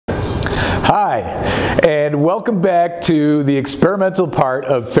Hi, and welcome back to the experimental part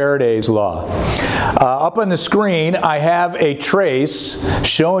of Faraday's law. Up on the screen, I have a trace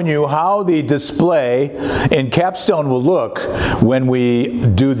showing you how the display in capstone will look when we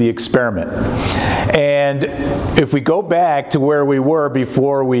do the experiment. And if we go back to where we were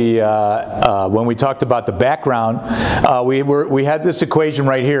before when we talked about the background, we had this equation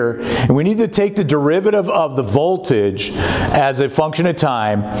right here, and we need to take the derivative of the voltage as a function of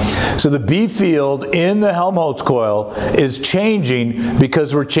time. So the B field in the Helmholtz coil is changing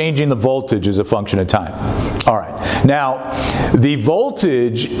because we're changing the voltage as a function of time. All right, now the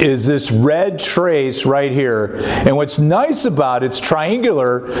voltage is this red trace right here, and what's nice about it's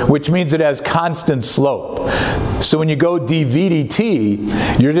triangular, which means it has constant slope. So when you go dV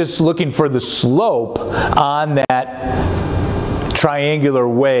dt, you're just looking for the slope on that triangular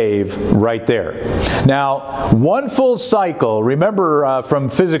wave right there. Now, one full cycle, remember from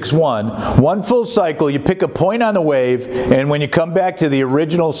physics 1, one full cycle, you pick a point on the wave, and when you come back to the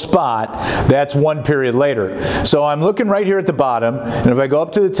original spot, that's one period later. So I'm looking right here at the bottom, and if I go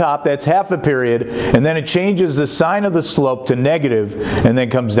up to the top, that's half a period, and then it changes the sign of the slope to negative, and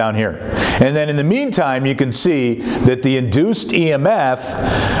then comes down here. And then in the meantime, you can see that the induced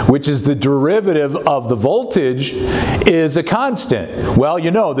EMF, which is the derivative of the voltage, is a constant. Well,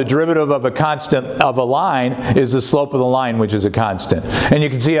 you know, the derivative of a constant of a line is the slope of the line, which is a constant. And you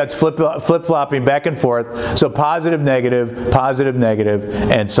can see how it's flip-flopping back and forth, so positive, negative,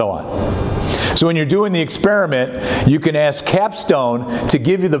 and so on. So when you're doing the experiment, you can ask capstone to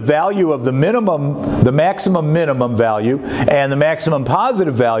give you the value of the minimum, the maximum minimum value, and the maximum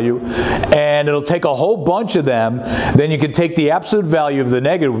positive value, and it'll take a whole bunch of them. Then you can take the absolute value of the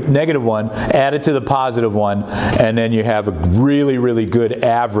negative one, add it to the positive one, and then you have a really, really good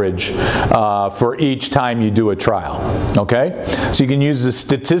average for each time you do a trial. Okay? So you can use the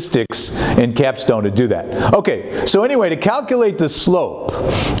statistics in capstone to do that. Okay, so anyway, to calculate the slope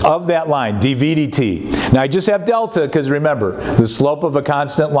of that line, dV dt. Now I just have delta because remember, the slope of a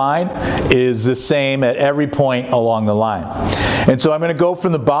constant line is the same at every point along the line. And so I'm going to go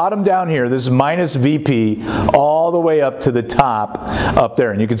from the bottom down here, this is minus Vp, all the way up to the top up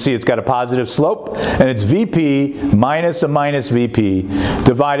there. And you can see it's got a positive slope, and it's Vp minus a minus Vp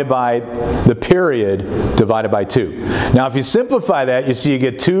divided by the period divided by 2. Now if you simplify that, you see you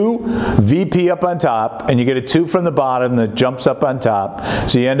get 2 Vp up on top, and you get a 2 from the bottom that jumps up on top.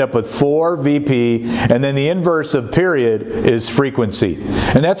 So you end up with 4 Vp, and then the inverse of period is frequency.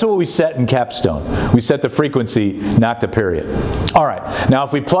 And that's what we set in capstone. We set the frequency, not the period. All right, now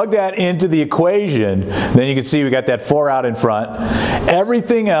if we plug that into the equation, then you can see we got that 4 out in front.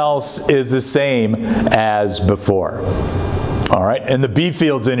 Everything else is the same as before. All right, and the B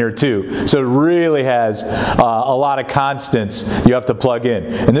field's in here too. So it really has a lot of constants you have to plug in.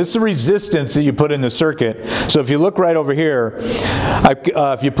 And this is the resistance that you put in the circuit. So if you look right over here,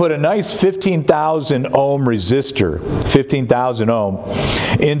 if you put a nice 15,000 ohm resistor, 15,000 ohm,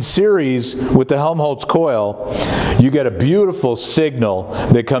 in series with the Helmholtz coil, you get a beautiful signal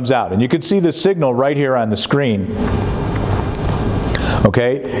that comes out. And you can see the signal right here on the screen.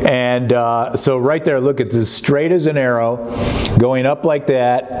 Okay, and so right there, look, it's as straight as an arrow, going up like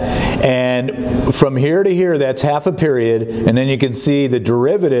that, and from here to here, that's half a period, and then you can see the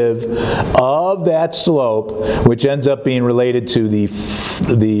derivative of that slope, which ends up being related to the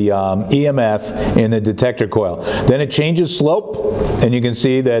EMF in the detector coil. Then it changes slope, and you can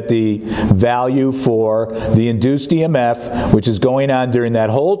see that the value for the induced EMF, which is going on during that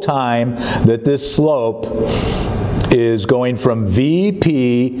whole time that this slope is going from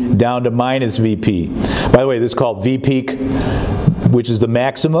Vp down to minus Vp. By the way, this is called V peak, which is the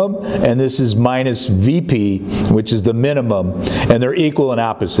maximum, and this is minus Vp, which is the minimum, and they're equal and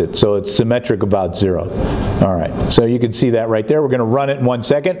opposite, so it's symmetric about 0. All right, so you can see that right there. We're going to run it in 1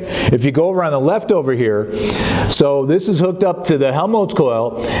 second. If you go over on the left over here, so this is hooked up to the Helmholtz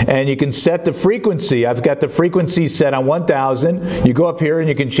coil, and you can set the frequency. I've got the frequency set on 1000. You go up here and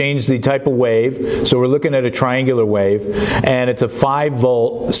you can change the type of wave. So we're looking at a triangular wave, and it's a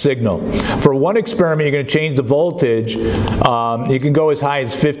 5-volt signal. For one experiment, you're going to change the voltage. You can go as high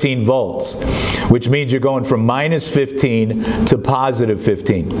as 15 volts, which means you're going from minus 15 to positive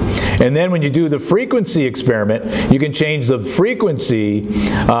 15. And then when you do the frequency experiment, you can change the frequency.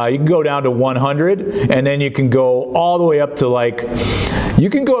 You can go down to 100, and then you can go all the way up to, like, You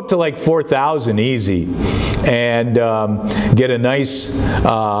can go up to like 4,000 easy and get a nice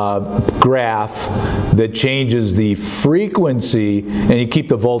graph that changes the frequency, and you keep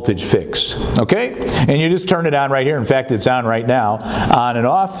the voltage fixed, okay? And you just turn it on right here. In fact, it's on right now, on and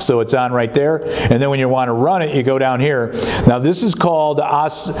off, so it's on right there. And then when you want to run it, you go down here. Now this is called,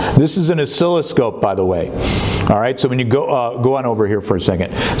 this is an oscilloscope, by the way. All right, so when you go on over here for a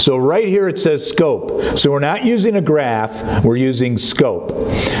second. So right here it says scope. So we're not using a graph, we're using scope.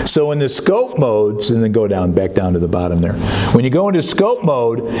 So in the scope modes, and then go down, back down to the bottom there. When you go into scope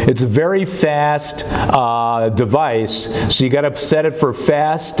mode, it's a very fast device, so you got to set it for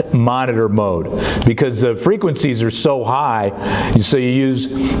fast monitor mode because the frequencies are so high. So you use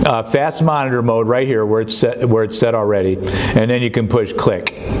fast monitor mode right here where it's set already, and then you can push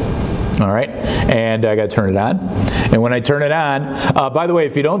click. All right, and I got to turn it on. And when I turn it on, by the way,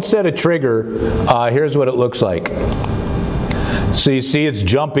 if you don't set a trigger, here's what it looks like. So you see it's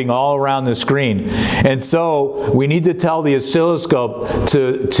jumping all around the screen. And so we need to tell the oscilloscope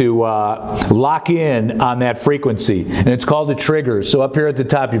to lock in on that frequency. And it's called a trigger. So up here at the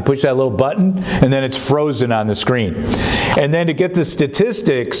top, you push that little button, and then it's frozen on the screen. And then to get the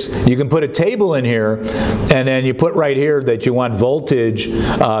statistics, you can put a table in here, and then you put right here that you want voltage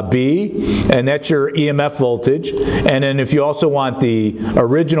B, and that's your EMF voltage. And then if you also want the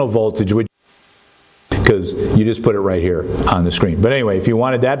original voltage, which because you just put it right here on the screen. But anyway, if you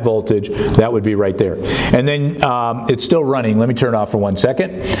wanted that voltage, that would be right there. And then it's still running. Let me turn it off for 1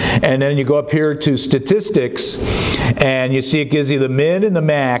 second. And then you go up here to statistics, and you see it gives you the min and the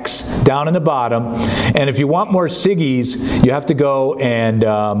max down in the bottom. And if you want more siggies, you have to go and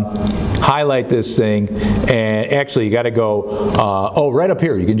highlight this thing. And actually, you got to go, right up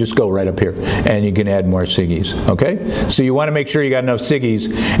here. You can just go right up here, and you can add more siggies. Okay? So you want to make sure you got enough siggies,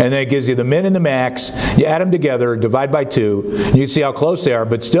 and then it gives you the min and the max. You add them together, divide by 2. You see how close they are,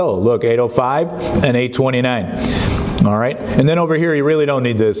 but still, look, 805 and 829. All right? And then over here, you really don't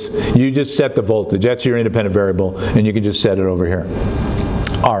need this. You just set the voltage. That's your independent variable, and you can just set it over here.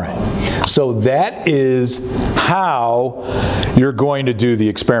 All right. So that is how you're going to do the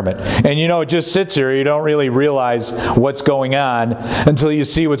experiment. And you know, it just sits here. You don't really realize what's going on until you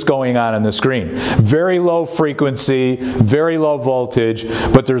see what's going on the screen. Very low frequency, very low voltage,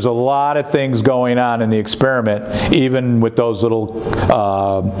 but there's a lot of things going on in the experiment, even with those little,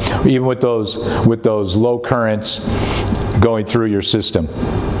 even with those low currents going through your system.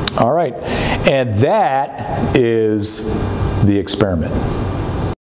 All right, and that is the experiment.